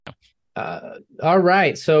All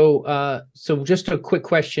right. So just a quick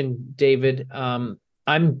question, David.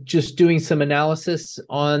 I'm just doing some analysis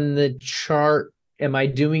on the chart. Am I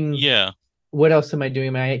doing, Yeah, what else am I doing?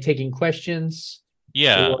 Am I taking questions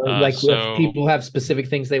yeah. or like if people have specific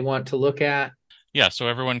things they want to look at? So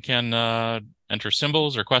everyone can enter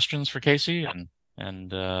symbols or questions for Casey,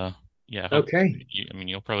 and yeah, hope Okay. I mean,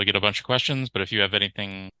 you'll probably get a bunch of questions, but if you have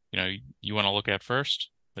anything, you want to look at first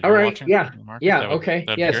that All you're right. watching Yeah. in the market, Yeah. Okay.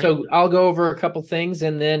 that'd be Yeah. great. So I'll go over a couple things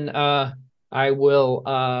and then I will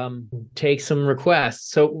take some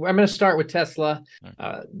requests. So I'm going to start with Tesla.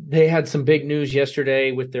 They had some big news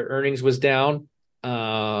yesterday with their earnings was down.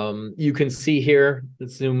 You can see here,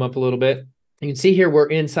 let's zoom up a little bit. You can see here we're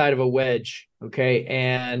inside of a wedge. Okay.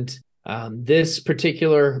 And this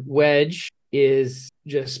particular wedge is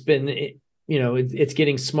just been, it's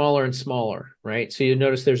getting smaller and smaller, right? So you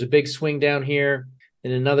notice there's a big swing down here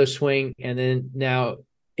and another swing, and then now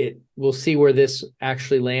we'll see where this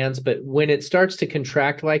actually lands. But when it starts to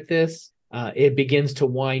contract like this, it begins to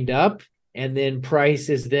wind up, and then price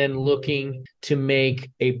is then looking to make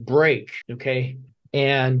a break. Okay,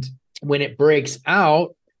 and when it breaks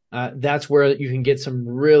out, that's where you can get some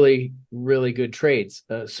really really good trades.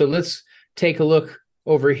 So let's take a look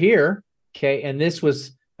over here. Okay, and this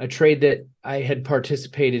was a trade that I had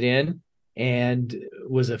participated in and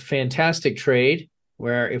was a fantastic trade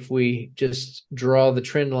where if we just draw the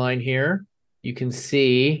trend line here, you can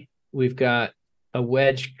see we've got a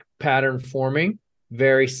wedge pattern forming,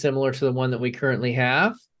 very similar to the one that we currently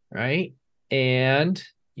have, right? And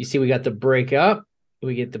you see we got the break up,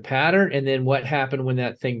 we get the pattern, and then what happened when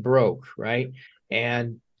that thing broke, right?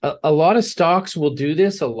 And a lot of stocks will do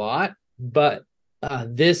this a lot, but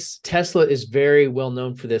this Tesla is very well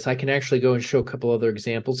known for this. I can actually go and show a couple other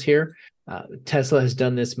examples here. Tesla has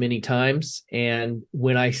done this many times. And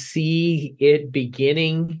when I see it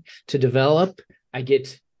beginning to develop, I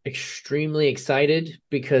get extremely excited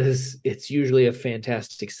because it's usually a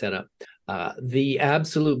fantastic setup. The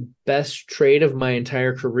absolute best trade of my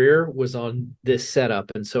entire career was on this setup.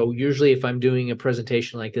 And so usually if I'm doing a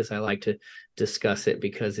presentation like this, I like to discuss it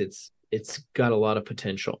because it's got a lot of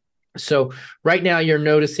potential. So right now you're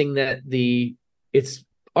noticing that it's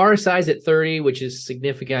RSI is at 30, which is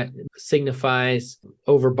signifies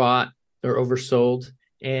overbought or oversold.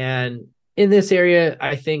 And in this area,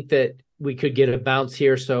 I think that we could get a bounce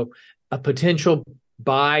here. So a potential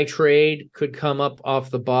buy trade could come up off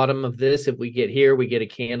the bottom of this. If we get here, we get a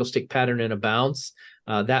candlestick pattern and a bounce.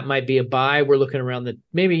 That might be a buy. We're looking around the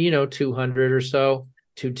maybe 200 or so,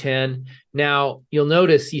 210. Now you'll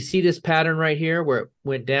notice you see this pattern right here where it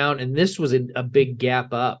went down, and this was a big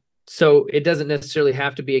gap up. So it doesn't necessarily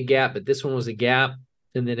have to be a gap, but this one was a gap,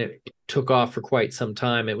 and then it took off for quite some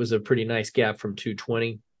time. It was a pretty nice gap from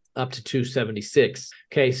 220 up to 276.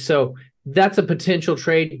 Okay, so that's a potential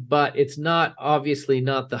trade, but it's not obviously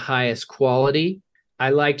not the highest quality.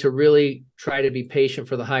 I like to really try to be patient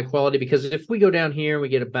for the high quality because if we go down here and we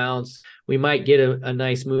get a bounce, we might get a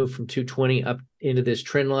nice move from 220 up into this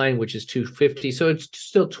trend line, which is 250. So it's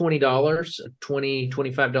still $20, a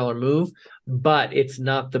 $25 move, but it's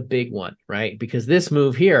not the big one, right? Because this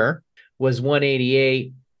move here was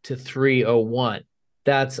 188 to 301.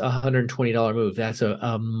 That's a $120 move. That's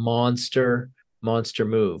a monster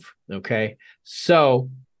move. Okay. So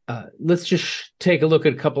let's just take a look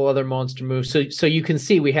at a couple other monster moves. So you can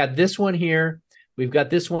see we had this one here. We've got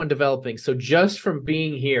this one developing. So just from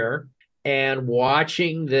being here and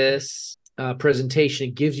watching this presentation,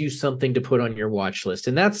 it gives you something to put on your watch list.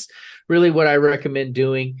 And that's really what I recommend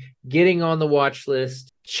doing, getting on the watch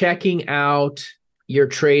list, checking out your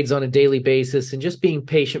trades on a daily basis, and just being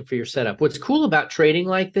patient for your setup. What's cool about trading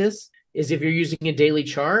like this is if you're using a daily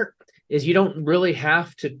chart, is you don't really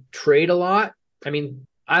have to trade a lot. I mean,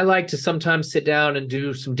 I like to sometimes sit down and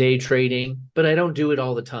do some day trading, but I don't do it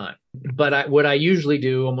all the time. But what I usually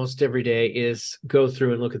do almost every day is go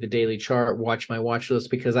through and look at the daily chart, watch my watch list,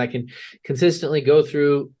 because I can consistently go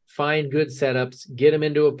through, find good setups, get them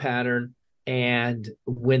into a pattern, and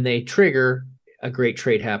when they trigger, a great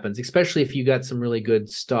trade happens, especially if you got some really good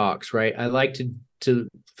stocks, right? I like to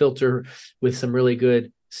filter with some really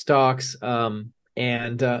good stocks. I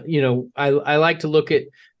like to look at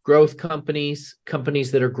growth companies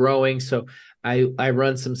that are growing. So I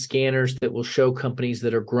run some scanners that will show companies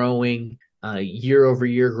that are growing, year over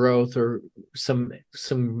year growth, or some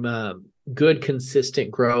good consistent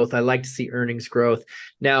growth. I like to see earnings growth.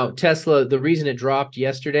 Now Tesla, the reason it dropped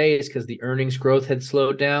yesterday is because the earnings growth had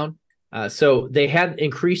slowed down. So they had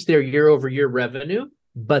increased their year over year revenue,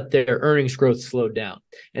 but their earnings growth slowed down,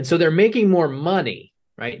 and so they're making more money,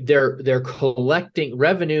 right? They're collecting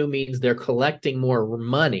revenue, means they're collecting more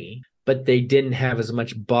money, but they didn't have as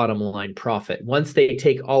much bottom line profit. Once they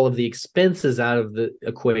take all of the expenses out of the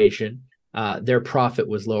equation, their profit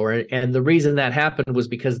was lower. And the reason that happened was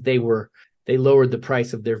because they lowered the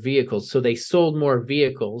price of their vehicles. So they sold more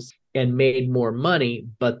vehicles and made more money,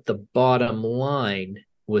 but the bottom line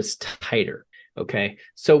was tighter. Okay.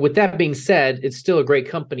 So with that being said, it's still a great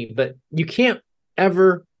company, but you can't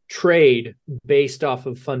ever trade based off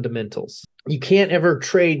of fundamentals. You can't ever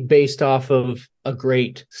trade based off of a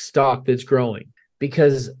great stock that's growing,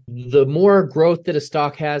 because the more growth that a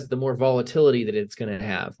stock has, the more volatility that it's going to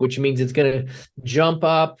have, which means it's going to jump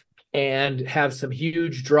up and have some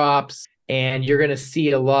huge drops, and you're going to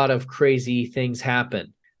see a lot of crazy things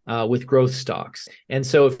happen with growth stocks. And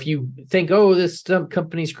so if you think, oh, this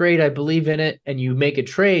company's great, I believe in it, and you make a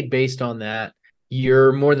trade based on that,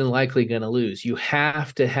 you're more than likely going to lose. You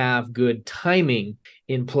have to have good timing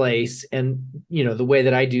in place. And, the way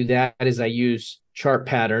that I do that is I use chart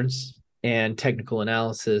patterns and technical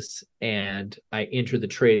analysis, and I enter the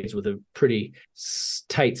trades with a pretty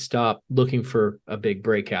tight stop, looking for a big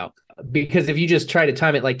breakout. Because if you just try to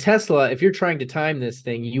time it like Tesla, if you're trying to time this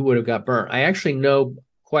thing, you would have got burnt. I actually know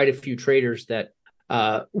quite a few traders that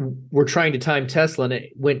were trying to time Tesla, and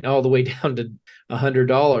it went all the way down to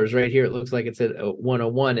 $100. Right here, it looks like it's at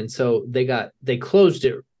 101, and so they closed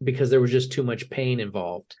it because there was just too much pain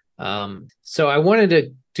involved. So I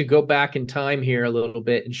wanted to go back in time here a little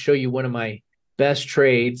bit and show you one of my best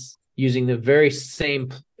trades using the very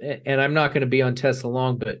same. And I'm not going to be on Tesla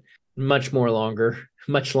long, but much longer.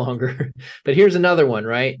 But here's another one.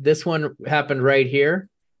 Right, this one happened right here,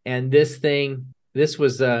 and this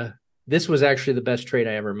was actually the best trade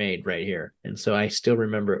I ever made right here. And so I still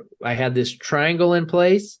remember I had this triangle in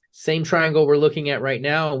place, same triangle we're looking at right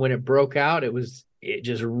now. And when it broke out, it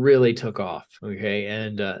just really took off. Okay.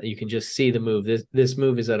 And you can just see the move. This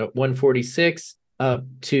move is at 146 up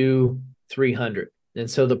to 300. And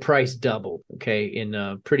so the price doubled, okay, in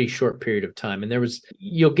a pretty short period of time. And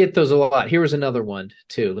you'll get those a lot. Here was another one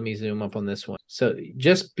too. Let me zoom up on this one. So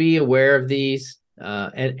just be aware of these.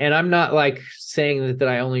 And I'm not like saying that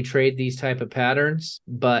I only trade these type of patterns,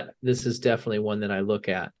 but this is definitely one that I look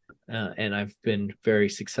at. And I've been very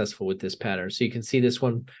successful with this pattern. So you can see this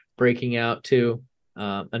one breaking out to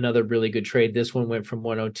another really good trade. This one went from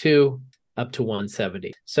 102 up to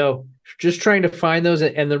 170. So just trying to find those.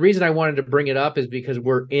 And the reason I wanted to bring it up is because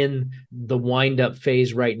we're in the wind up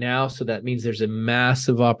phase right now. So that means there's a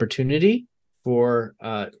massive opportunity for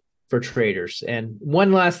traders. And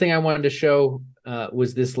one last thing I wanted to show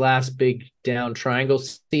was this last big down triangle.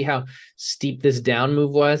 See how steep this down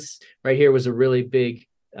move was? Right here was a really big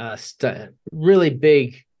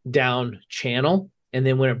down channel. And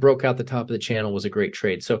then when it broke out the top of the channel was a great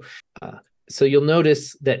trade. So you'll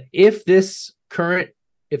notice that if this current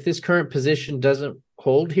position doesn't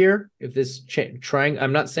hold here, if this triangle,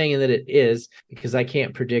 I'm not saying that it is, because I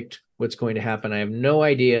can't predict what's going to happen. I have no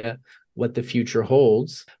idea what the future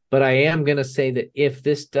holds, but I am going to say that if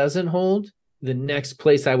this doesn't hold, the next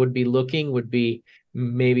place I would be looking would be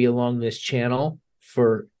maybe along this channel.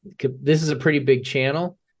 This is a pretty big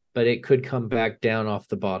channel, but it could come back down off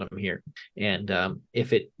the bottom here. And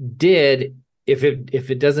if it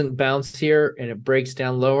doesn't bounce here and it breaks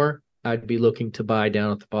down lower, I'd be looking to buy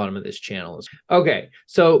down at the bottom of this channel. Okay,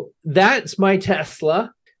 so that's my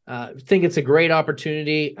Tesla. I think it's a great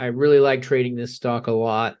opportunity. I really like trading this stock a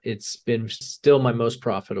lot. It's been still my most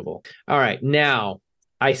profitable. All right, now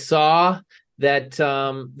I saw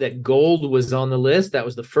that gold was on the list. That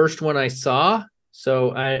was the first one I saw.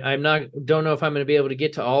 So don't know if I'm going to be able to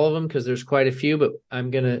get to all of them because there's quite a few, but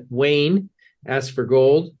Wayne asked for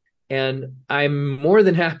gold, and I'm more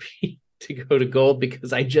than happy to go to gold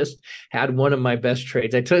because I just had one of my best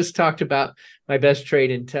trades. I just talked about my best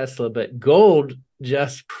trade in Tesla, but gold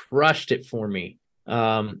just crushed it for me.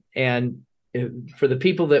 And for the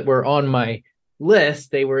people that were on my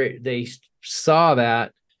list, they saw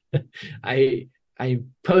that I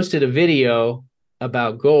posted a video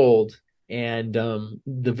about gold, and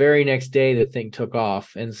the very next day the thing took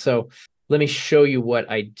off. And so let me show you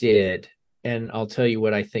what I did, and I'll tell you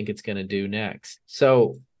what I think it's going to do next.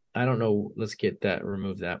 So I don't know. Let's get that,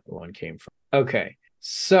 remove that one came from. Okay.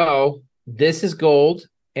 So this is gold,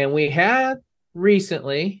 and we had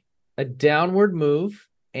recently a downward move,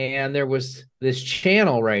 and there was this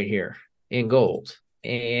channel right here in gold,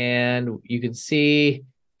 and you can see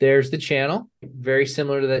there's the channel, very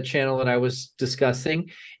similar to that channel that I was discussing.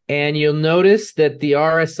 And you'll notice that the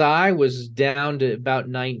RSI was down to about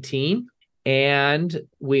 19, and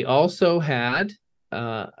we also had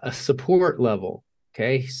a support level.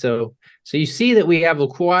 Okay, so you see that we have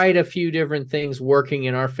quite a few different things working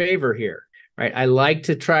in our favor here. right? I like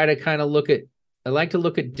to try to kind of look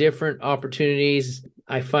at different opportunities.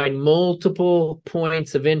 I find multiple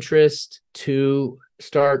points of interest to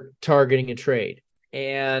start targeting a trade.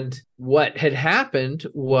 And what had happened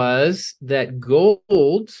was that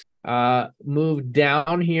gold moved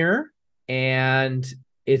down here and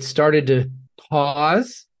it started to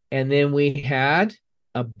pause. And then we had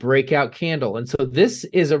a breakout candle. And so this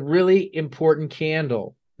is a really important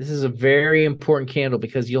candle. This is a very important candle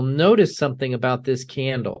because you'll notice something about this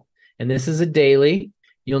candle. And this is a daily.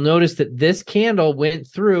 You'll notice that this candle went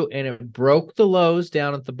through and it broke the lows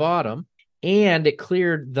down at the bottom and it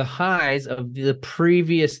cleared the highs of the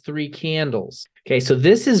previous three candles. Okay, so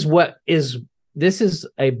this is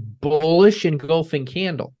a bullish engulfing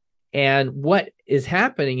candle. And what is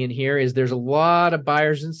happening in here is there's a lot of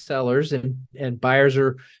buyers and sellers, and buyers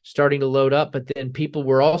are starting to load up, but then people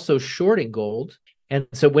were also shorting gold. And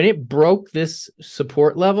so when it broke this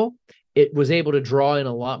support level, it was able to draw in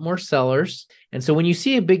a lot more sellers. And so when you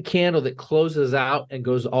see a big candle that closes out and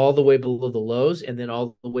goes all the way below the lows and then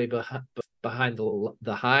all the way behind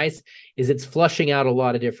the highs, is it's flushing out a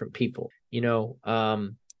lot of different people.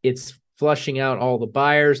 It's flushing out all the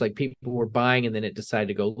buyers, like people were buying and then it decided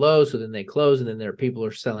to go low. So then they close and then there are people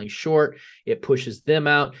are selling short. It pushes them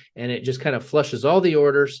out and it just kind of flushes all the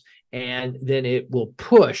orders and then it will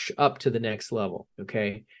push up to the next level.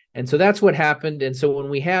 Okay. And so that's what happened. And so when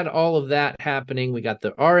we had all of that happening, we got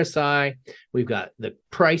the RSI, we've got the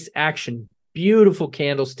price action, beautiful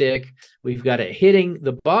candlestick. We've got it hitting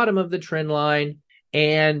the bottom of the trend line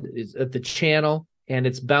and at the channel, and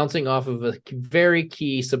it's bouncing off of a very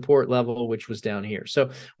key support level, which was down here. So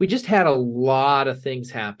we just had a lot of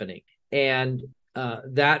things happening, and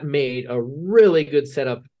that made a really good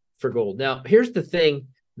setup for gold. Now, here's the thing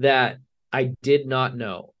that I did not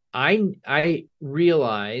know. I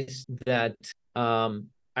realized that gold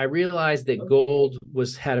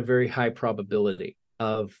had a very high probability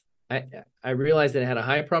of I realized that it had a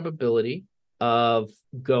high probability of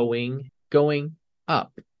going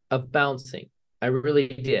up, of bouncing. I really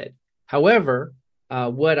did. However,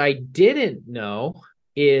 what I didn't know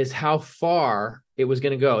is how far it was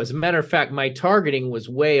going to go. As a matter of fact, my targeting was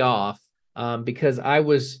way off because I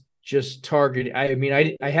was just targeting.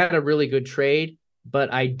 I had a really good trade,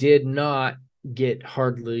 but I did not get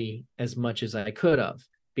hardly as much as I could have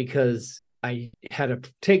because I had a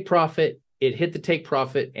take profit. It hit the take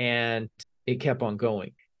profit and it kept on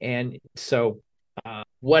going. And so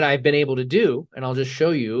what I've been able to do, and I'll just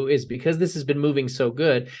show you, is because this has been moving so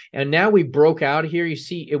good, and now we broke out here. You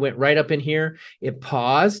see it went right up in here. It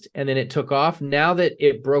paused, and then it took off. Now that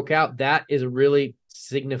it broke out, that is a really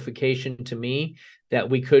signification to me that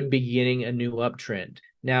we could be getting a new uptrend.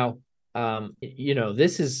 Now,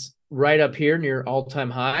 this is right up here near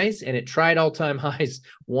all-time highs, and it tried all-time highs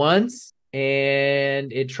once,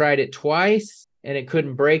 and it tried it twice, and it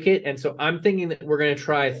couldn't break it. And so I'm thinking that we're going to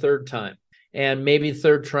try a third time. And maybe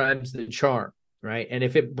third time's the charm, right? And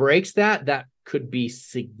if it breaks that could be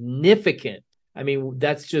significant. I mean,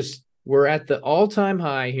 we're at the all-time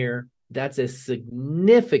high here. That's a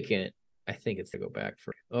significant, I think it's to go back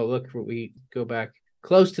for, look, we go back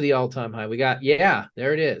close to the all-time high.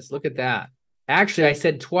 There it is. Look at that. Actually, I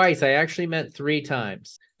said twice. I actually meant three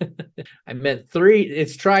times. I meant three.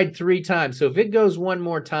 It's tried three times. So if it goes one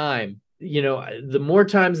more time, the more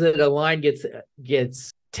times that a line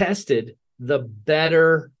gets tested, the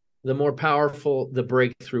better, the more powerful the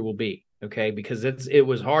breakthrough will be, okay? Because it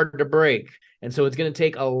was hard to break. And so it's going to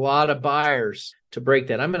take a lot of buyers to break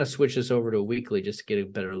that. I'm going to switch this over to a weekly just to get a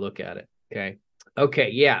better look at it, okay? Okay,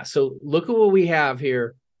 yeah, so look at what we have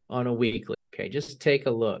here on a weekly. Okay, just take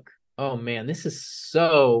a look. Oh, man, this is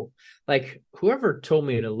so, like, whoever told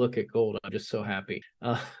me to look at gold, I'm just so happy.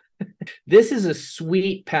 This is a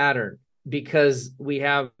sweet pattern because we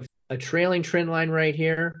have a trailing trend line right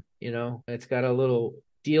here. It's got a little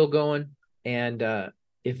deal going. And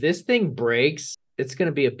if this thing breaks, it's going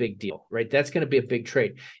to be a big deal, right? That's going to be a big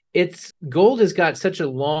trade. Gold has got such a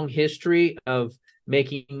long history of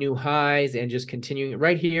making new highs and just continuing.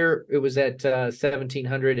 Right here, it was at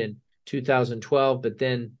 1,700 in 2012, but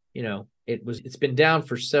then, it's been down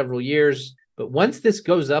for several years. But once this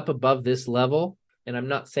goes up above this level, and I'm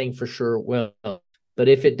not saying for sure it will, but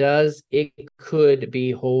if it does, it could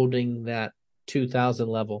be holding that 2,000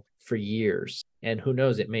 level for years. And who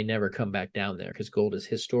knows, it may never come back down there because gold has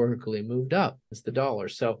historically moved up. It's the dollar.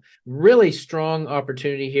 So really strong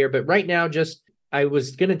opportunity here. But right now, I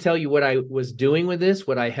was going to tell you what I was doing with this,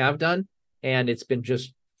 what I have done, and it's been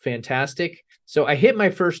just fantastic. So I hit my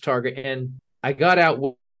first target and I got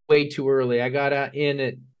out way too early. I got in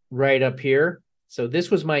it right up here. So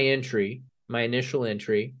this was my entry, my initial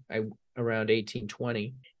entry. around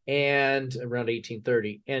 1820 and around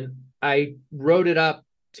 1830. And I wrote it up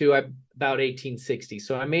to about 1860.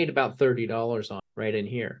 So I made about $30 on right in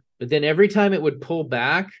here. But then every time it would pull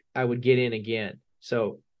back, I would get in again.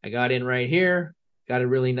 So I got in right here, got a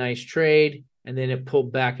really nice trade, and then it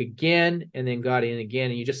pulled back again and then got in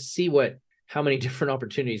again. And you just see how many different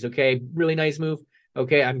opportunities. Okay, really nice move.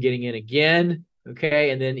 Okay, I'm getting in again. Okay,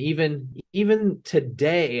 and then even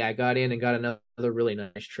today I got in and got another really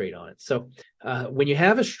nice trade on it. So when you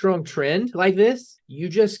have a strong trend like this, you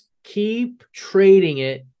just keep trading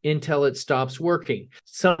it until it stops working.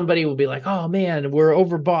 Somebody will be like, oh man, we're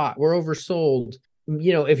overbought, we're oversold.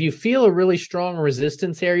 If you feel a really strong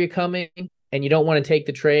resistance area coming and you don't want to take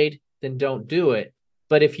the trade, then don't do it.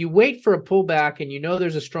 But if you wait for a pullback and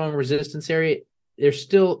there's a strong resistance area, there's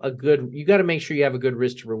still you got to make sure you have a good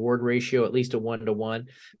risk to reward ratio, at least a 1-to-1.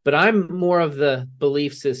 But I'm more of the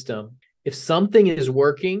belief system. If something is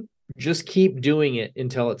working, just keep doing it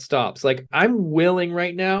until it stops. Like I'm willing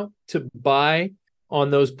right now to buy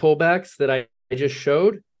on those pullbacks that I just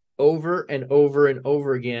showed over and over and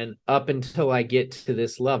over again up until I get to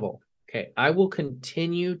this level. Okay. I will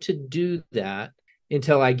continue to do that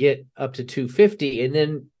until I get up to 250. And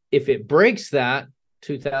then if it breaks that,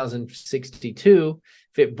 2062,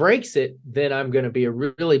 if it breaks it, then I'm going to be a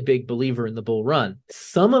really big believer in the bull run.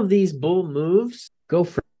 Some of these bull moves go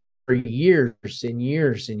for years and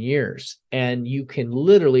years and years, and you can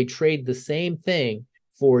literally trade the same thing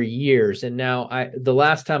for years. And now the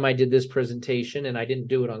last time I did this presentation, and I didn't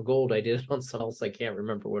do it on gold, I did it on something else. I can't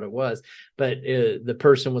remember what it was, but the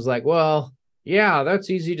person was like, well, yeah, that's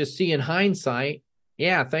easy to see in hindsight.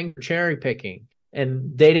 Yeah, thanks for cherry picking.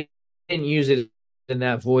 And they didn't use it in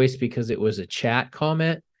that voice because it was a chat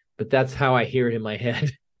comment, but that's how I hear it in my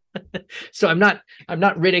head. So I'm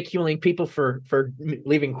not ridiculing people for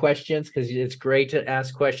leaving questions, because it's great to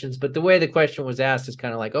ask questions, but the way the question was asked is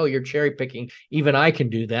kind of like, oh, you're cherry picking. Even I can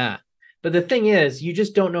do that. But the thing is, you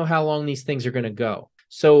just don't know how long these things are going to go.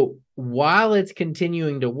 So while it's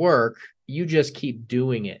continuing to work, you just keep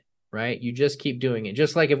doing it, right? You just keep doing it.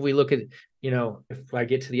 Just like if we look at, if I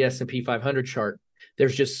get to the S&P 500 chart,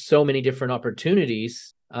 there's just so many different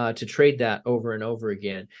opportunities to trade that over and over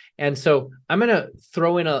again. And so I'm going to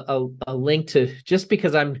throw in a link to, just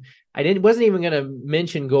because wasn't even going to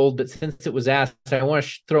mention gold, but since it was asked, I want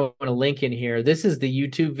to throw in a link in here. This is the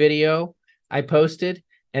YouTube video I posted,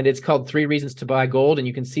 and it's called 3 Reasons to Buy Gold. And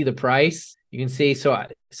you can see the price. You can see, so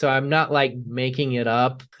I'm not like making it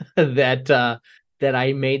up that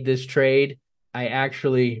I made this trade. I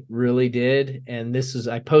actually really did. And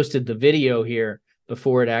I posted the video here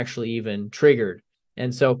before it actually even triggered.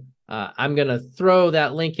 And so I'm going to throw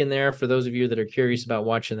that link in there for those of you that are curious about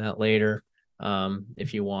watching that later,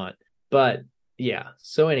 if you want. But yeah,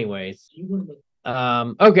 so anyways,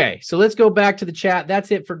 okay, so let's go back to the chat.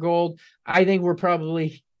 That's it for gold. I think we're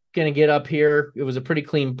probably going to get up here. It was a pretty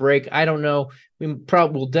clean break. I don't know.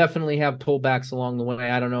 We'll definitely have pullbacks along the way.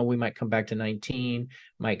 I don't know. We might come back to 19,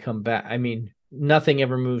 might come back. I mean, nothing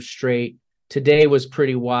ever moves straight. Today was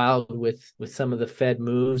pretty wild with some of the Fed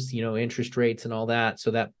moves, interest rates and all that.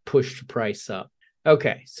 So that pushed price up.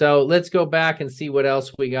 Okay, so let's go back and see what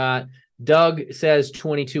else we got. Doug says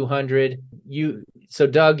 2,200. So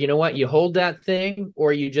Doug, you know what? You hold that thing,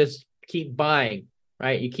 or you just keep buying,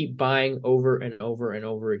 right? You keep buying over and over and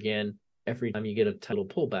over again every time you get a total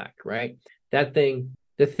pullback, right? The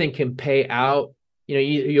thing can pay out.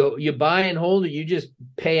 You buy and hold, or you just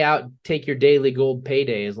pay out, take your daily gold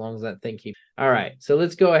payday, as long as that thing keeps. All right, so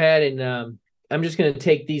let's go ahead and I'm just going to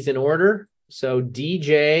take these in order. So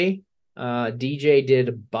DJ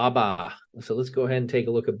did Baba. So let's go ahead and take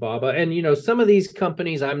a look at Baba. And some of these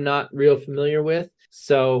companies I'm not real familiar with,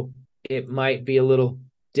 so it might be a little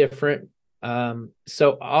different.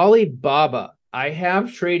 So Alibaba, I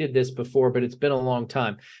have traded this before, but it's been a long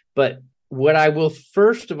time. But what I will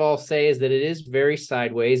first of all say is that it is very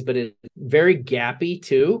sideways, but it's very gappy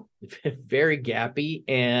too, very gappy.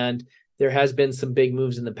 And there has been some big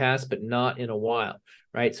moves in the past, but not in a while,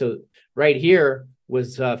 right? So right here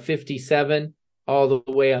was 57 all the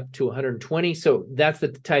way up to 120. So that's the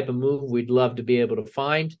type of move we'd love to be able to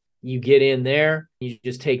find. You get in there, you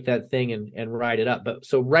just take that thing and ride it up. But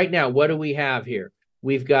so right now, what do we have here?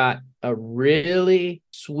 We've got a really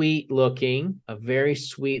a very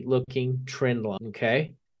sweet looking trend line.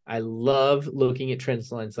 Okay. I love looking at trend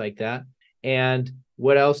lines like that. And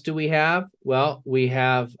what else do we have? Well, we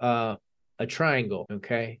have a triangle.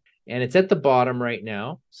 Okay. And it's at the bottom right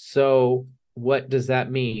now. So what does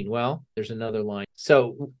that mean? Well, there's another line.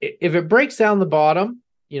 So if it breaks down the bottom,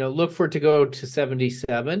 look for it to go to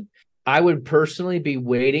 77. I would personally be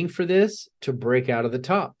waiting for this to break out of the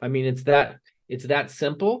top. I mean, it's that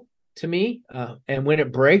simple to me. And when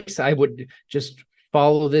it breaks, I would just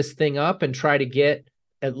follow this thing up and try to get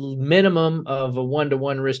a minimum of a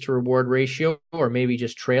 1-to-1 risk to reward ratio, or maybe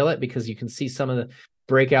just trail it, because you can see some of the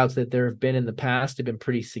breakouts that there have been in the past have been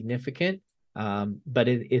pretty significant. But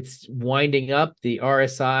it's winding up. The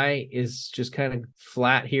RSI is just kind of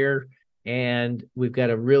flat here, and we've got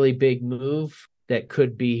a really big move that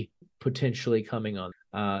could be potentially coming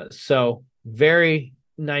on. So very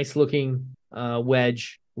nice looking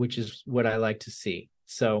wedge, which is what I like to see.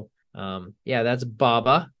 So yeah, that's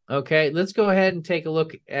Baba. Okay, let's go ahead and take a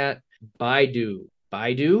look at Baidu.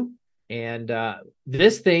 And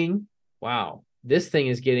this thing, wow, this thing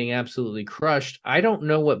is getting absolutely crushed. I don't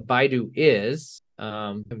know what Baidu is.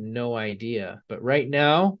 I have no idea. But right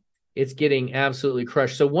now, it's getting absolutely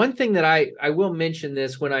crushed. So one thing that I will mention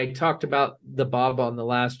this when I talked about the Bob on the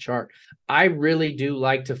last chart, I really do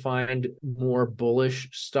like to find more bullish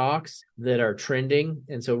stocks that are trending.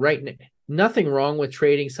 And so right now, nothing wrong with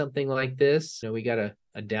trading something like this. We got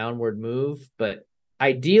a downward move, but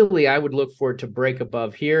ideally I would look for it to break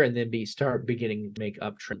above here and then start beginning to make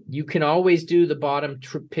uptrend. You can always do the bottom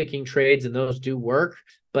picking trades, and those do work,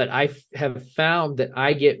 but I have found that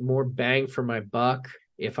I get more bang for my buck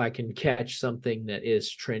if I can catch something that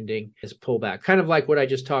is trending as pullback, kind of like what I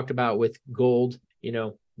just talked about with gold.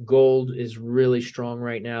 Gold is really strong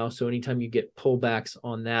right now. So anytime you get pullbacks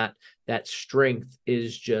on that strength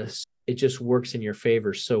is it just works in your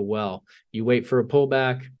favor so well. You wait for a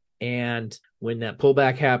pullback, and when that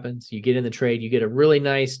pullback happens, you get in the trade, you get a really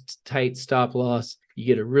nice tight stop loss, you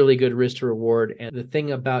get a really good risk to reward. And the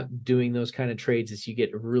thing about doing those kind of trades is you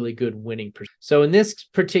get a really good winning percent. So in this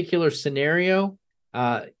particular scenario,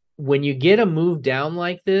 when you get a move down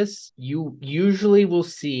like this, you usually will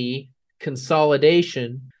see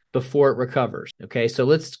consolidation before it recovers. Okay, so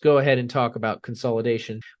let's go ahead and talk about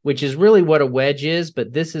consolidation, which is really what a wedge is,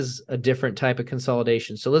 but this is a different type of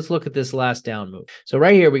consolidation. So let's look at this last down move. So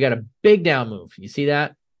right here, we got a big down move. You see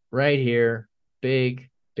that? Right here, big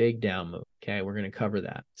down move. Okay, we're going to cover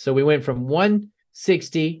that. So we went from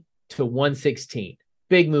 160 to 116.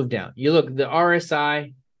 Big move down. You look, the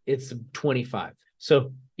RSI, it's 25.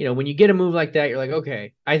 So, when you get a move like that, you're like,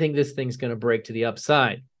 okay, I think this thing's going to break to the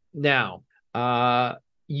upside. Now,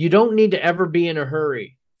 you don't need to ever be in a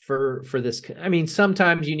hurry for this. I mean,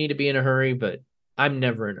 sometimes you need to be in a hurry, but I'm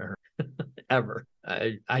never in a hurry, ever.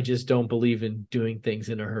 I just don't believe in doing things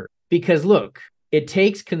in a hurry, because look, it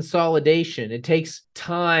takes consolidation. It takes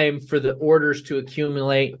time for the orders to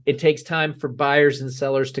accumulate. It takes time for buyers and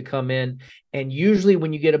sellers to come in. And usually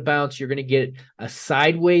when you get a bounce, you're going to get a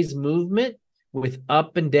sideways movement with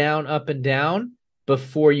up and down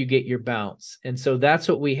before you get your bounce. And so that's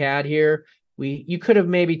what we had here. You could have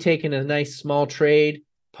maybe taken a nice small trade,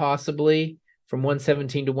 possibly from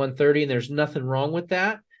 117 to 130, and there's nothing wrong with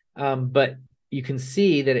that. But you can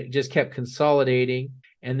see that it just kept consolidating.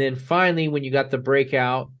 And then finally, when you got the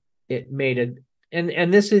breakout, it made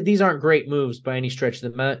these aren't great moves by any stretch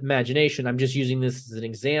of the imagination. I'm just using this as an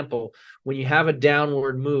example. When you have a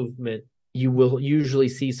downward movement, you will usually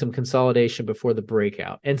see some consolidation before the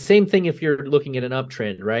breakout. And same thing if you're looking at an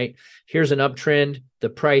uptrend, right? Here's an uptrend. The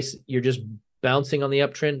price, you're just bouncing on the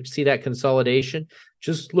uptrend. See that consolidation?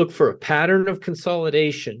 Just look for a pattern of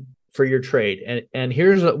consolidation for your trade. And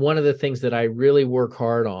here's one of the things that I really work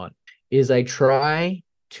hard on is I try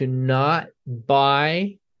to not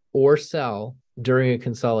buy or sell during a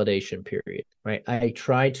consolidation period, right? I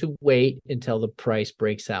try to wait until the price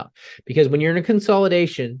breaks out, because when you're in a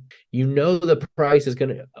consolidation, the price is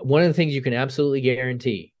going to, one of the things you can absolutely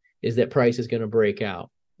guarantee is that price is going to break out,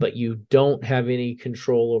 but you don't have any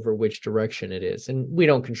control over which direction it is. And we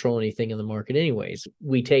don't control anything in the market anyways.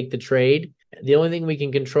 We take the trade. The only thing we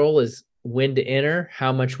can control is when to enter,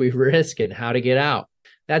 how much we risk, and how to get out.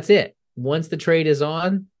 That's it. Once the trade is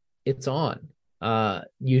on, it's on.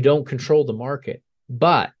 You don't control the market,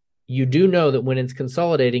 but you do know that when it's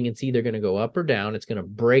consolidating, it's either going to go up or down. It's going to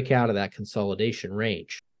break out of that consolidation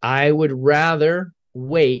range. I would rather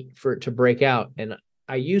wait for it to break out. And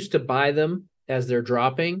I used to buy them as they're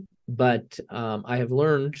dropping, but I have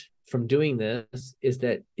learned from doing this is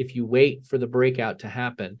that if you wait for the breakout to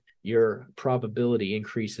happen, your probability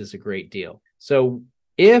increases a great deal. So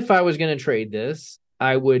if I was going to trade this,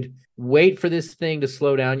 I would wait for this thing to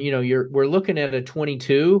slow down. We're looking at a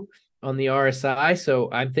 22 on the RSI, so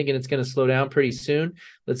I'm thinking it's going to slow down pretty soon.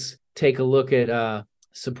 Let's take a look at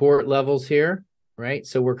support levels here, right?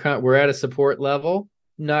 So we're at a support level.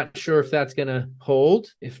 Not sure if that's going to hold.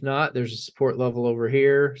 If not, there's a support level over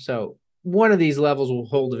here. So one of these levels will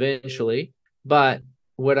hold eventually, but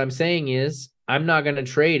what I'm saying is I'm not going to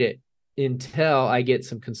trade it until I get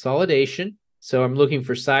some consolidation. So I'm looking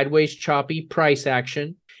for sideways choppy price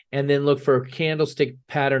action and then look for a candlestick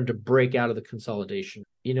pattern to break out of the consolidation.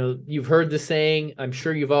 You know, you've heard the saying, I'm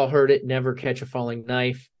sure you've all heard it, never catch a falling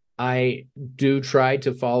knife. I do try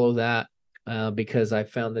to follow that because I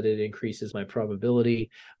found that it increases my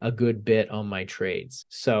probability a good bit on my trades.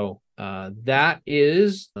 So that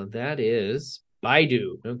is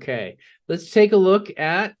Baidu. Okay, let's take a look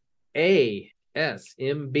at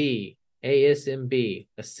ASMB. ASMB,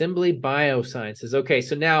 Assembly Biosciences. Okay,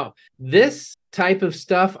 so now this type of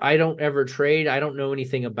stuff I don't ever trade. I don't know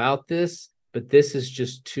anything about this, but this is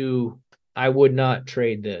just too, I would not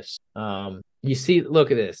trade this. You see,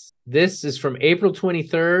 look at this. This is from April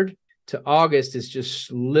 23rd to August is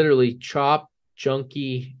just literally chop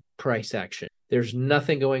junky price action. There's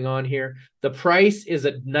nothing going on here. The price is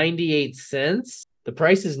at 98 cents. The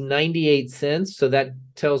price is 98 cents. So that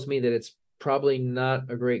tells me that it's probably not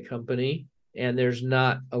a great company and there's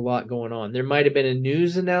not a lot going on. There might have been a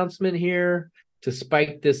news announcement here to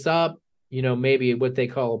spike this up, you know, maybe what they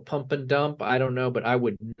call a pump and dump. I don't know, but I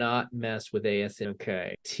would not mess with ASM.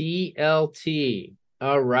 Okay. TLT.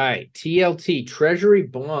 All right. TLT, Treasury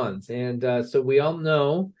bonds. And so we all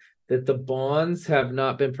know that the bonds have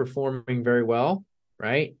not been performing very well,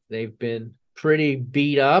 right? They've been pretty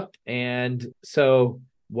beat up. And so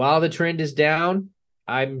while the trend is down,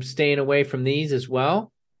 I'm staying away from these as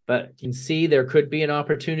well. But you can see there could be an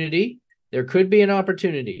opportunity. There could be an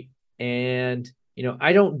opportunity. And, you know,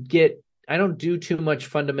 I don't do too much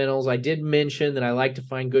fundamentals. I did mention that I like to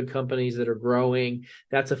find good companies that are growing.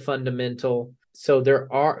 That's a fundamental. So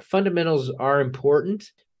fundamentals are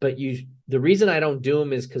important, but the reason I don't do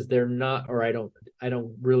them is because they're not, or I don't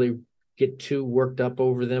really get too worked up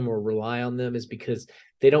over them or rely on them, is because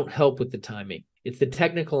they don't help with the timing. It's the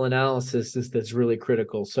technical analysis that's really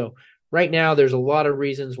critical. So right now, there's a lot of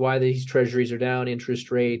reasons why these treasuries are down, interest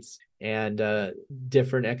rates, and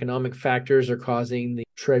different economic factors are causing the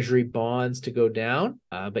treasury bonds to go down.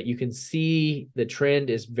 But you can see the trend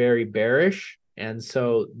is very bearish. And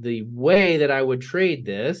so the way that I would trade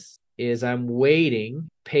this is I'm waiting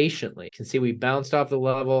patiently. You can see we bounced off the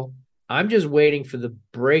level. I'm just waiting for the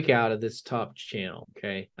breakout of this top channel.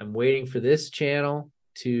 Okay. I'm waiting for this channel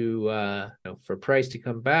to for price to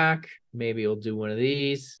come back. Maybe we'll do one of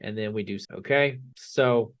these and then we do. Okay.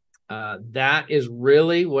 So that is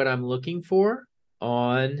really what I'm looking for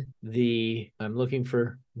I'm looking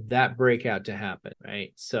for that breakout to happen.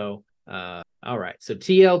 Right. So all right. So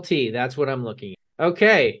TLT, that's what I'm looking at.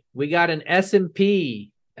 Okay. We got an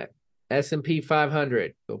S&P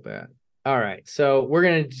 500. Go back. All right. So we're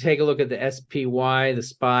going to take a look at the SPY, the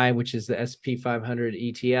SPY, which is the SP 500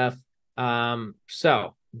 ETF.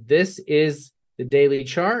 So this is the daily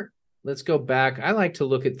chart. Let's go back. I like to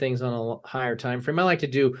look at things on a higher time frame. I like to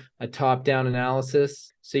do a top-down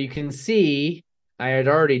analysis. So you can see I had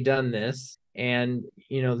already done this. And,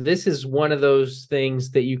 you know, this is one of those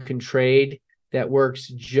things that you can trade that works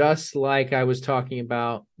just like I was talking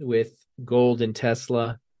about with gold and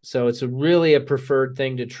Tesla. So it's really a preferred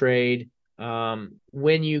thing to trade.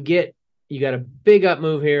 When you got a big up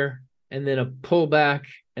move here and then a pullback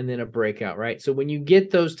and then a breakout, right? So when you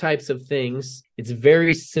get those types of things, it's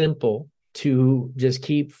very simple to just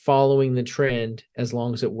keep following the trend as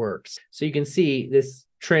long as it works. So you can see this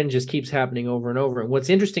trend just keeps happening over and over. And what's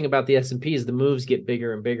interesting about the S&P is the moves get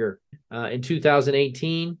bigger and bigger. In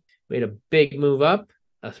 2018, we had a big move up,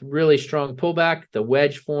 a really strong pullback, the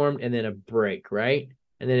wedge formed, and then a break, right?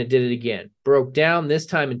 And then it did it again. Broke down, this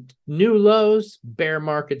time new lows, bear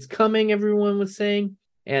market's coming, everyone was saying.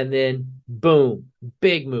 And then boom,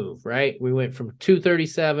 big move, right? We went from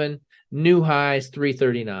 237, new highs,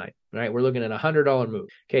 339, right? We're looking at a $100 move.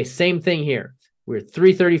 Okay, same thing here. We're at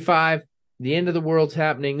 335. The end of the world's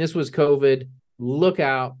happening. This was COVID. Look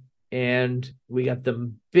out. And we got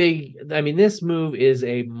the this move is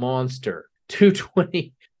a monster.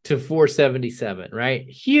 220 to 477, right?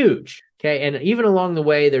 Huge. Okay. And even along the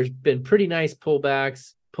way, there's been pretty nice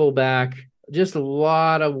pullback, just a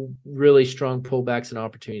lot of really strong pullbacks and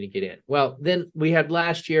opportunity to get in. Well, then we had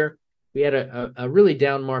last year, we had a really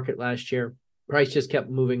down market last year. Price just kept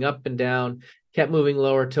moving up and down, kept moving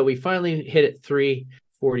lower till we finally hit at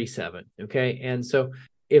 347. Okay. And so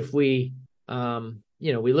if we,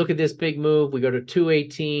 we look at this big move, we go to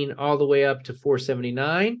 218 all the way up to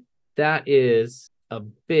 479. That is a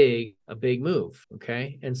big move.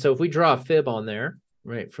 Okay. And so if we draw a fib on there,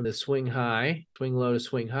 right, from the swing low to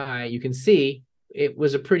swing high, you can see it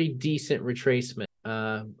was a pretty decent retracement,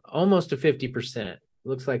 almost a 50%.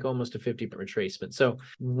 Looks like almost a 50% retracement. So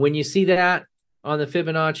when you see that on the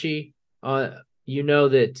Fibonacci, you know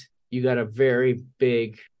that you got a very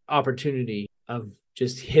big opportunity of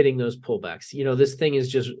just hitting those pullbacks. This thing is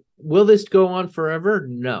just, will this go on forever?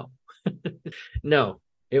 No. No,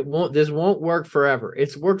 it won't. This won't work forever.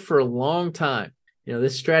 It's worked for a long time.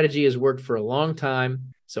 This strategy has worked for a long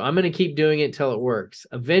time. So I'm going to keep doing it till it works.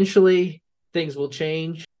 Eventually, things will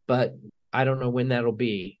change, but I don't know when that'll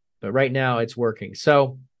be. But right now, it's working.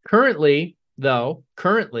 So currently,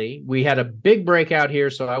 we had a big breakout here,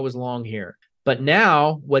 so I was long here. But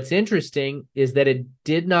now, what's interesting is that it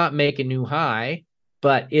did not make a new high,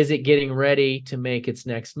 but is it getting ready to make its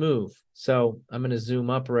next move? So I'm going to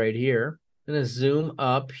zoom up right here. I'm going to zoom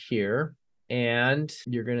up here, and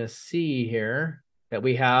you're going to see here that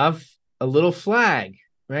we have a little flag,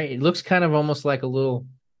 right? It looks kind of almost like a little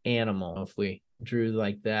animal if we drew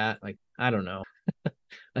like that, like, I don't know,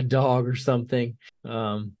 a dog or something.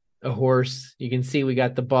 A horse. You can see we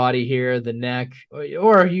got the body here, the neck,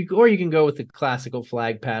 or you can go with the classical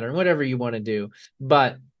flag pattern, whatever you want to do.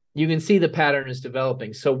 But you can see the pattern is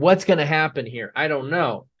developing. So what's going to happen here? I don't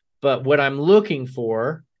know. But what I'm looking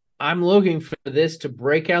for this to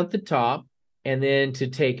break out the top and then to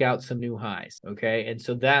take out some new highs. Okay. And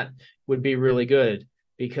so that would be really good,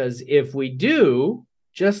 because if we do,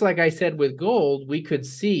 just like I said with gold, we could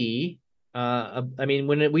see,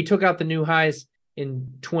 when we took out the new highs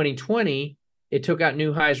in 2020, it took out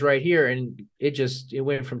new highs right here, and it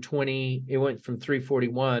went from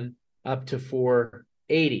 341 up to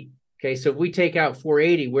 480. Okay, so if we take out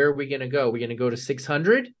 480, where are we going to go? We're going to go to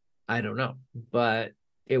 600? I don't know, but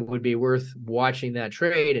it would be worth watching that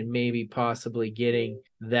trade and maybe possibly getting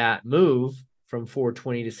that move from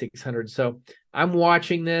 420 to 600. So I'm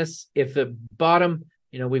watching this. If the bottom,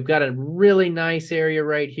 we've got a really nice area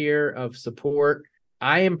right here of support.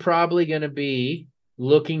 I am probably going to be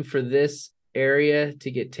looking for this area to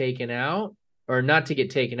get taken out, or not to get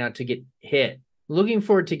taken out, to get hit. Looking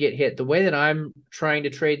for it to get hit. The way that I'm trying to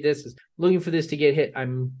trade this is looking for this to get hit.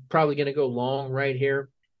 I'm probably going to go long right here.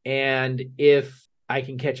 And if I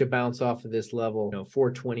can catch a bounce off of this level,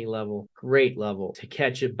 420 level, great level to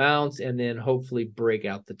catch a bounce and then hopefully break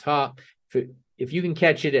out the top. If you can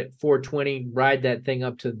catch it at 420, ride that thing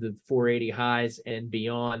up to the 480 highs and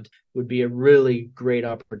beyond, would be a really great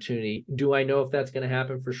opportunity. Do I know if that's going to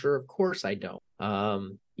happen for sure? Of course I don't.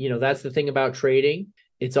 That's the thing about trading.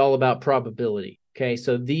 It's all about probability. Okay,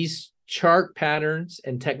 so these chart patterns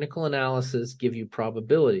and technical analysis give you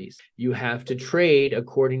probabilities. You have to trade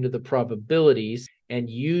according to the probabilities and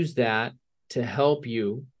use that to help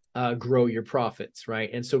you grow your profits, right?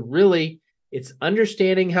 And so really, it's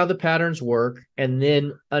understanding how the patterns work and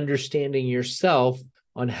then understanding yourself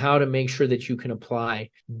on how to make sure that you can apply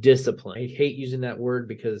discipline. I hate using that word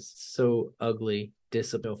because it's so ugly.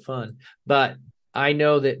 Discipline, no fun. But I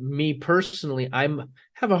know that me personally,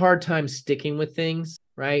 have a hard time sticking with things,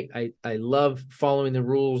 right? I love following the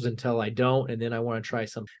rules until I don't, and then I want to try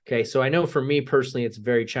something. Okay, so I know for me personally, it's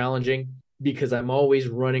very challenging because I'm always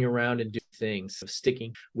running around and doing things,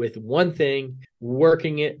 sticking with one thing,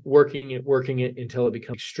 working it until it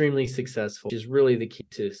becomes extremely successful, which is really the key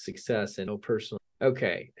to success. And personally,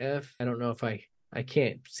 okay, I don't know if I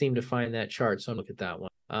can't seem to find that chart, so I'm looking at that one.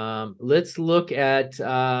 Let's look at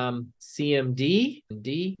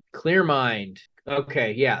CMD, Clear Mind.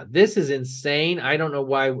 Okay, yeah, this is insane. I don't know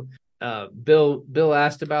why Bill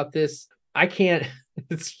asked about this. I can't.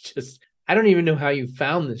 It's just, I don't even know how you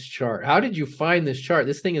found this chart. How did you find this chart?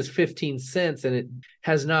 This thing is 15 cents and it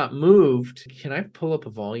has not moved. Can I pull up a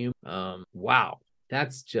volume? Wow,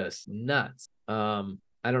 that's just nuts. I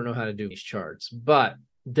don't know how to do these charts, but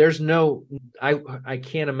there's no, I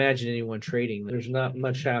can't imagine anyone trading. There's not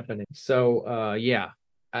much happening. So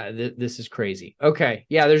this is crazy. Okay,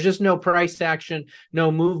 yeah, there's just no price action,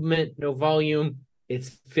 no movement, no volume. It's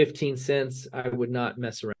 15 cents. I would not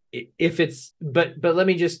mess around. If it's, but let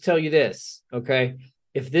me just tell you this, okay?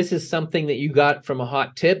 If this is something that you got from a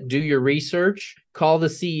hot tip, do your research, call the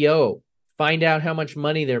CEO, find out how much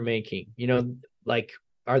money they're making. Like,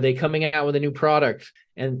 are they coming out with a new product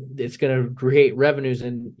and it's going to create revenues?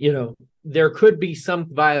 And, there could be some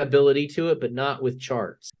viability to it, but not with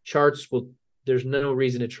charts. There's no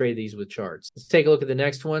reason to trade these with charts. Let's take a look at the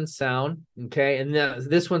next one, sound. Okay. And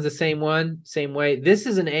this one's the same way. This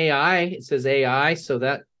is an AI. It says AI. So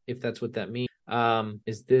that, if that's what that means,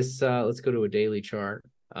 is this, let's go to a daily chart.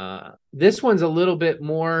 This one's got a little bit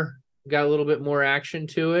more action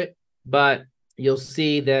to it, but you'll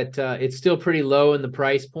see that it's still pretty low in the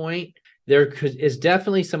price point. There is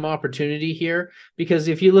definitely some opportunity here, because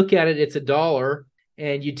if you look at it, it's $1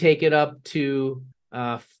 and you take it up to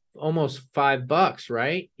almost $5,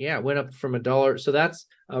 right? Yeah, it went up from $1. So that's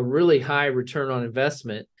a really high return on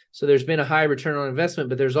investment. So there's been a high return on investment,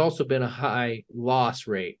 but there's also been a high loss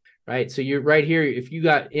rate, right? So you're right here. If you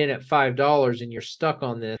got in at $5 and you're stuck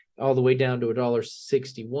on this all the way down to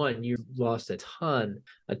 $1.61, you've lost a ton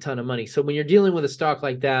of money. So when you're dealing with a stock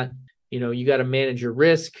like that, you got to manage your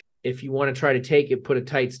risk. If you want to try to take it, put a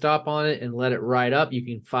tight stop on it and let it ride up, you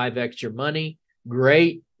can 5x your money.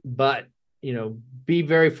 Great. But, be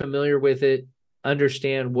very familiar with it.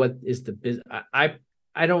 Understand what is the business.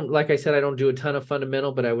 I don't, like I said, I don't do a ton of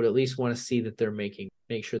fundamental, but I would at least want to see that they're make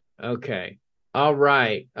sure. Okay. All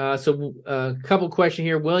right. So a couple questions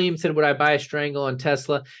here. William said, would I buy a strangle on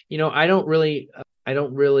Tesla? I don't really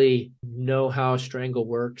know how a strangle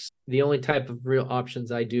works. The only type of real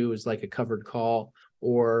options I do is like a covered call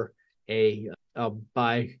or I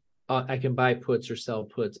can buy puts or sell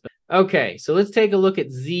puts. But okay. So let's take a look at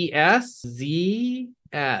ZS.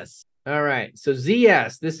 All right. So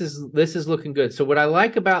ZS, this is looking good. So what I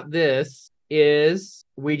like about this is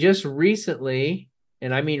we just recently,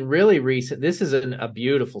 and I mean really recent, this is a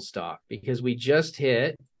beautiful stock because we just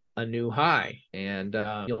hit a new high. And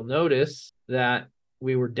you'll notice that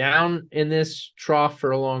we were down in this trough for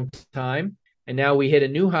a long time. And now we hit a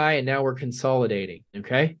new high and now we're consolidating.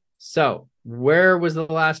 Okay. So where was the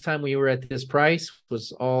last time we were at this price?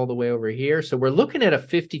 Was all the way over here. So we're looking at a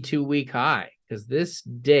 52-week high because this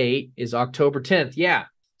date is October 10th. Yeah.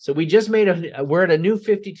 So we just we're at a new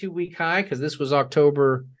 52-week high because this was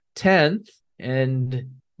October 10th.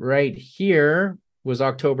 And right here was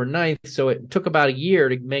October 9th. So it took about a year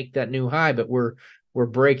to make that new high, but we're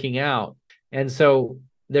breaking out. And so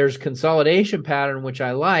there's consolidation pattern, which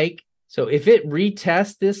I like. So if it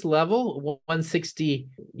retests this level, 160,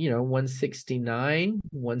 169,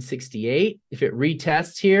 168, if it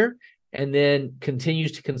retests here and then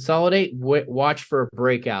continues to consolidate, watch for a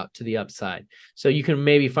breakout to the upside. So you can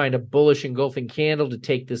maybe find a bullish engulfing candle to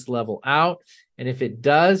take this level out. And if it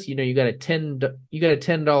does, you got a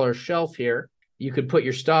 $10 shelf here. You could put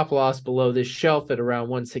your stop loss below this shelf at around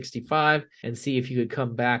 165 and see if you could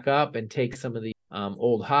come back up and take some of the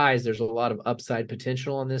old highs. There's a lot of upside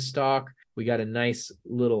potential on this stock. We got a nice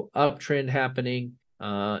little uptrend happening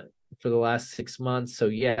for the last 6 months. So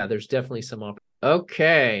yeah, there's definitely some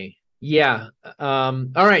okay. Yeah. All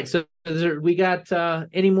right. So we got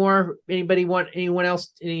anyone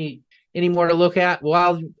else any more to look at?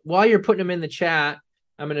 While you're putting them in the chat,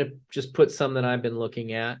 I'm going to just put some that I've been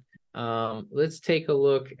looking at. Let's take a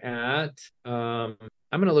look at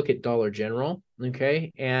I'm going to look at Dollar General.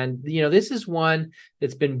 Okay. And this is one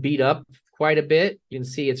that's been beat up quite a bit. You can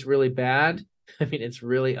see it's really bad. I mean, it's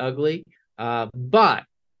really ugly. But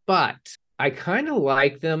I kind of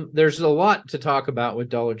like them. There's a lot to talk about with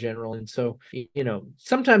Dollar General. And so,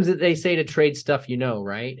 sometimes they say to trade stuff,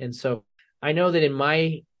 right? And so I know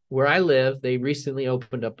that where I live, they recently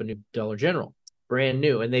opened up a new Dollar General, brand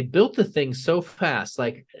new. And they built the thing so fast.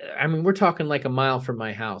 Like, I mean, we're talking like a mile from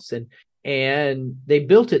my house. And they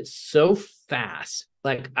built it so fast.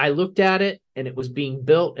 Like I looked at it and it was being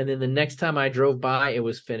built. And then the next time I drove by, it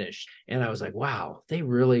was finished. And I was like, wow,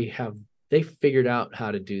 they figured out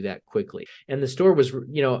how to do that quickly. And the store was,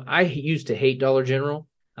 I used to hate Dollar General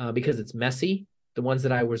because it's messy, the ones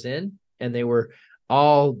that I was in. And they were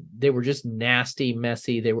just nasty,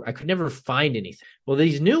 messy. I could never find anything. Well,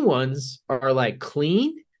 these new ones are like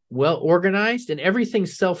clean, well organized, and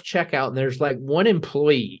everything's self-checkout. And there's like one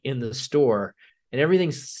employee in the store and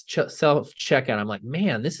everything's self-checkout. I'm like,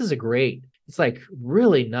 man, this is it's like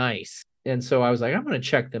really nice. And so I was like, I'm going to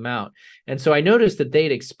check them out. And so I noticed that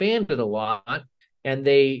they'd expanded a lot and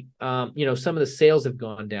they, some of the sales have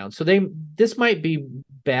gone down. So this might be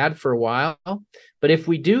bad for a while, but if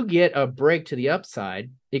we do get a break to the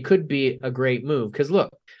upside, it could be a great move. Because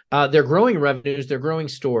look, they're growing revenues, they're growing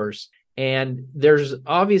stores, and there's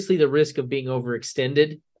obviously the risk of being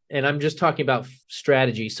overextended. And I'm just talking about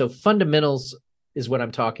strategy. So fundamentals is what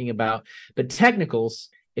I'm talking about. But technicals,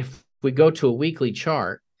 if we go to a weekly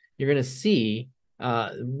chart, you're going to see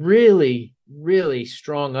really, really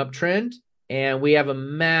strong uptrend. And we have a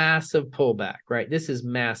massive pullback, right? This is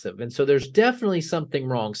massive. And so there's definitely something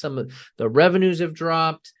wrong. Some of the revenues have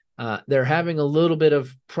dropped. They're having a little bit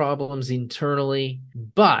of problems internally.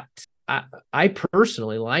 But I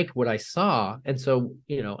personally like what I saw. And so,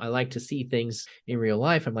 I like to see things in real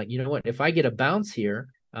life. I'm like, you know what? If I get a bounce here,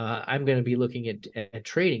 I'm going to be looking at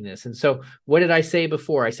trading this. And so what did I say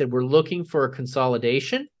before? I said we're looking for a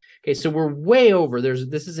consolidation. Okay, so we're way over.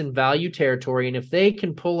 This is in value territory. And if they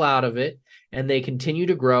can pull out of it and they continue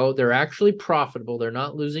to grow, they're actually profitable. They're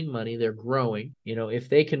not losing money. They're growing. If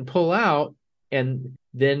they can pull out, and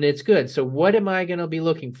then it's good. So what am I going to be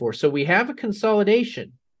looking for? So we have a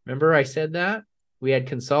consolidation. Remember I said that? We had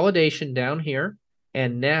consolidation down here.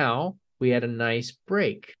 And now we had a nice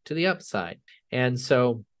break to the upside. And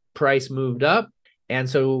so price moved up. And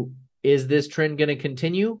so is this trend going to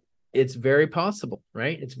continue? It's very possible,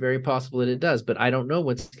 right? It's very possible that it does, but I don't know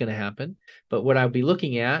what's going to happen. But what I'll be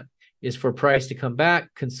looking at is for price to come back,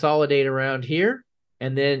 consolidate around here,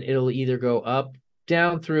 and then it'll either go up,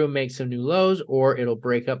 down through, make some new lows, or it'll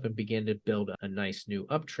break up and begin to build a nice new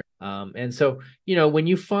uptrend. And so, when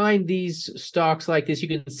you find these stocks like this, you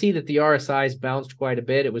can see that the RSI's bounced quite a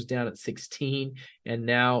bit. It was down at 16, and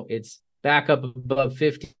now it's back up above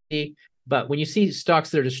 50. But when you see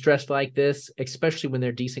stocks that are distressed like this, especially when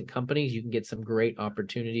they're decent companies, you can get some great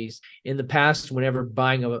opportunities. In the past, whenever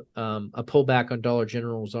buying a pullback on Dollar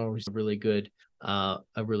General was always a really good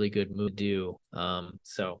move to do.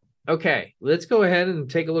 Okay, let's go ahead and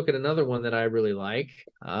take a look at another one that I really like.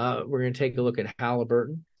 We're going to take a look at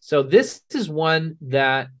Halliburton. So this is one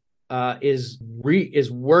that is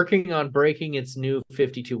working on breaking its new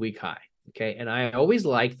 52-week high. Okay, and I always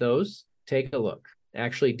like those. Take a look.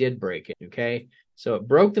 Actually did break it. Okay, so it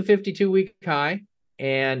broke the 52-week high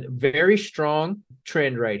and very strong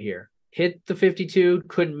trend right here. Hit the 52,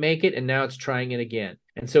 couldn't make it, and now it's trying it again.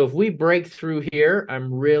 And so if we break through here,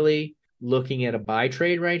 I'm really looking at a buy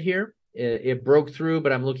trade right here. It broke through,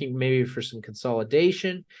 but I'm looking maybe for some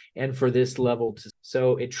consolidation and for this level.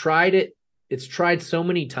 So it tried it. It's tried so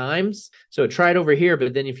many times. So it tried over here,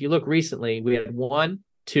 but then if you look recently, we had 1,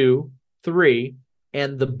 2, 3,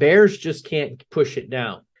 and the bears just can't push it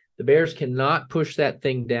down. The bears cannot push that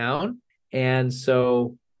thing down. And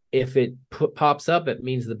so if it pops up, it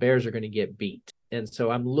means the bears are going to get beat. And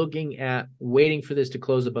so I'm looking at waiting for this to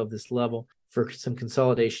close above this level for some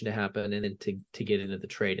consolidation to happen and then to get into the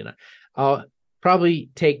trade. And I'll probably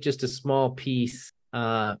take just a small piece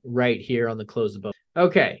right here on the close above.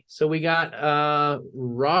 Okay, so we got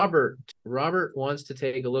Robert. Robert wants to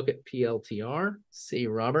take a look at PLTR. See,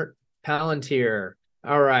 Robert. Palantir.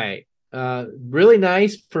 All right. Really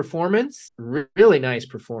nice performance. Really nice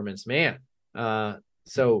performance, man.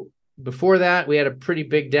 So before that, we had a pretty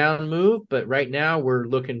big down move, but right now we're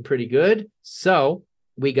looking pretty good. So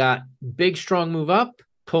we got big, strong move up,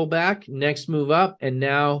 pull back, next move up, and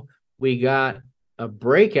now we got a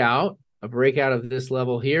breakout of this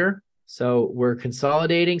level here. So we're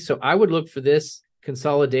consolidating. So I would look for this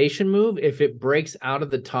consolidation move. If it breaks out of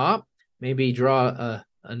the top, maybe draw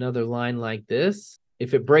another line like this.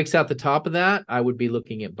 If it breaks out the top of that, I would be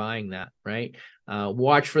looking at buying that, right?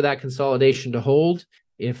 Watch for that consolidation to hold.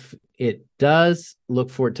 If it does,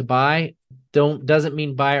 look for it to buy. Doesn't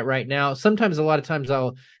mean buy it right now. Sometimes, a lot of times,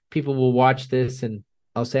 people will watch this and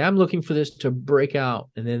I'll say, I'm looking for this to break out,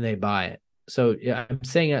 and then they buy it. So yeah, I'm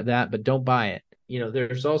saying that, but don't buy it.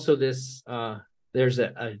 There's also this, there's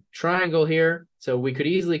a triangle here. So we could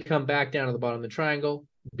easily come back down to the bottom of the triangle,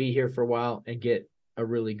 be here for a while, and get a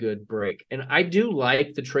really good break. And I do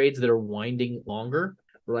like the trades that are winding longer,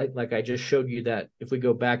 right? Like I just showed you that if we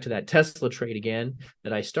go back to that Tesla trade again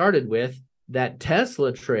that I started with, that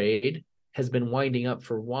Tesla trade has been winding up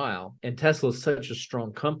for a while. And Tesla is such a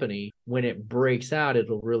strong company. When it breaks out,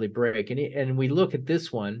 it'll really break. And we look at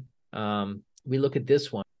this one.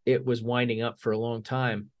 It was winding up for a long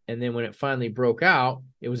time. And then when it finally broke out,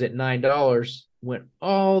 it was at $9, went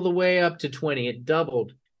all the way up to 20. It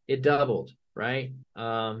doubled, right?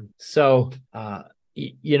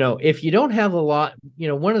 If you don't have a lot,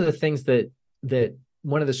 one of the things that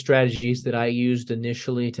one of the strategies that I used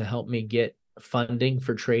initially to help me get funding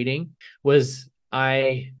for trading was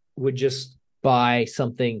I would just buy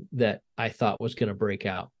something that I thought was going to break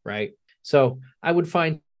out, right? So I would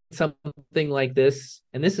find something like this,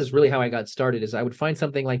 and this is really how I got started, is I would find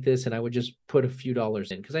something like this and I would just put a few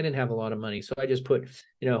dollars in because I didn't have a lot of money. So I just put,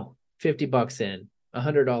 $50 in,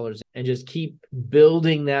 $100, and just keep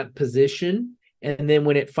building that position. And then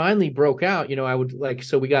when it finally broke out, I would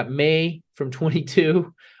so we got May from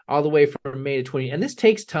 22 all the way from May to 20. And this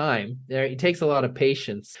takes time. It takes a lot of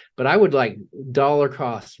patience, but I would dollar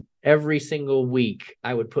cost every single week.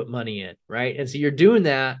 I would put money in, right? And so you're doing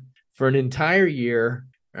that for an entire year,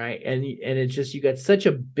 right? And it's just, you got such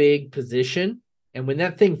a big position. And when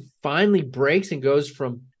that thing finally breaks and goes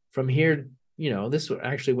from here, this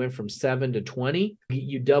actually went from 7 to 20,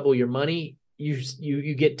 you double your money.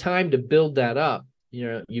 You get time to build that up.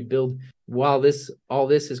 You build while all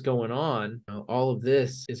this is going on, all of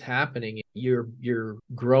this is happening. You're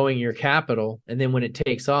growing your capital, and then when it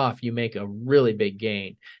takes off, you make a really big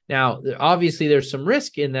gain. Now, obviously, there's some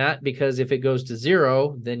risk in that because if it goes to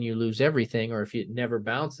zero, then you lose everything, or if it never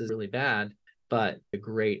bounces, really bad. But a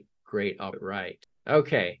great right.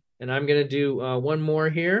 Okay, and I'm gonna do one more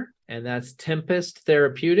here, and that's Tempest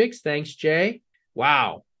Therapeutics. Thanks, Jay.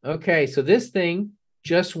 Wow. Okay, so this thing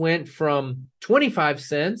just went from 25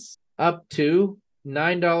 cents up to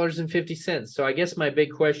 $9.50. So I guess my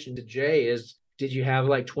big question to Jay is, did you have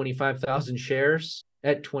like 25,000 shares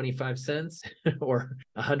at 25 cents or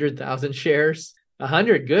 100,000 shares?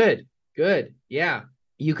 100, good, good. Yeah.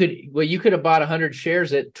 You could have bought 100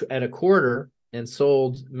 shares at a quarter and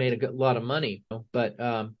sold, made a lot of money. But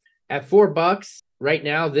at $4 right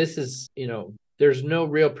now, this is, there's no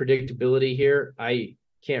real predictability here. I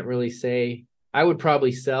can't really say. I would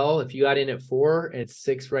probably sell if you got in at 4 and it's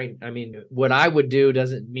 6 right. I mean, what I would do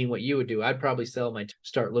doesn't mean what you would do. I'd probably sell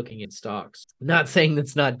start looking at stocks. Not saying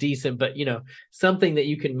that's not decent, but something that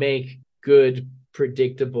you can make good,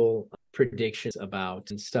 predictable predictions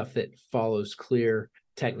about and stuff that follows clear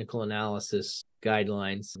technical analysis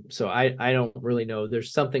guidelines. So I don't really know.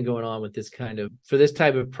 There's something going on with for this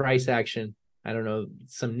type of price action. I don't know,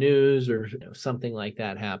 some news or something like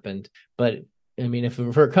that happened. But I mean, if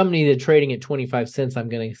for a company that's trading at 25 cents, I'm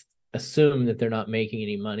going to assume that they're not making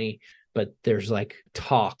any money, but there's like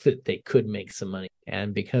talk that they could make some money.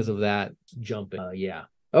 And because of that, jumping. Yeah.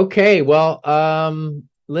 Okay. Well,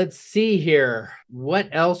 let's see here. What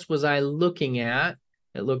else was I looking at?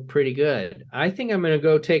 It looked pretty good. I think I'm going to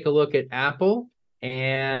go take a look at Apple,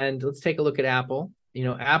 and let's take a look at Apple.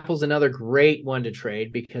 Apple's another great one to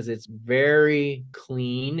trade because it's very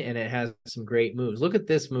clean and it has some great moves. Look at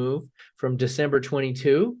this move from December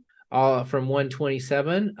 22, from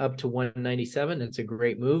 127 up to 197. It's a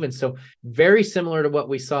great move. And so very similar to what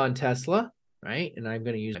we saw in Tesla, right? And I'm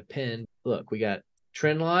going to use a pin. Look, we got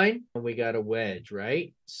trend line and we got a wedge,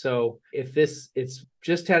 right? So it's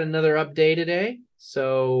just had another update today.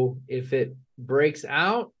 So if it breaks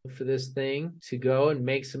out for this thing to go and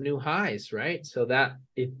make some new highs, right? So that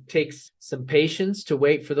it takes some patience to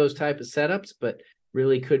wait for those type of setups, but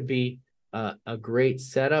really could be a great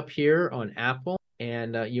setup here on Apple.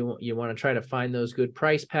 And you want to try to find those good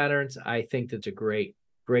price patterns. I think that's a great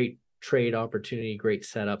trade opportunity, great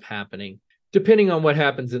setup happening. Depending on what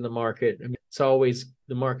happens in the market, I mean, it's always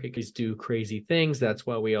the market can do crazy things. That's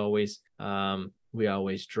why we always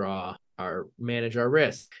manage our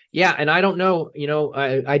risk. Yeah, and I don't know.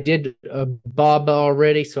 I did Bob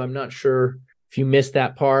already, so I'm not sure if you missed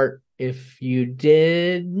that part. If you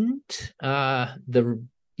didn't,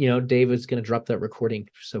 David's going to drop that recording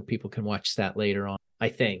so people can watch that later on, I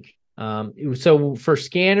think. So for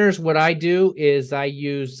scanners, what I do is I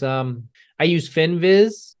use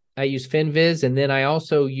FinViz. And then I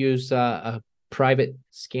also use a private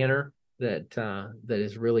scanner that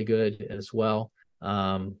is really good as well.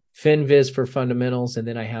 FinViz for fundamentals, and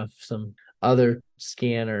then I have some other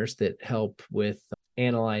scanners that help with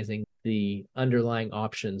analyzing the underlying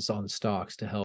options on stocks to help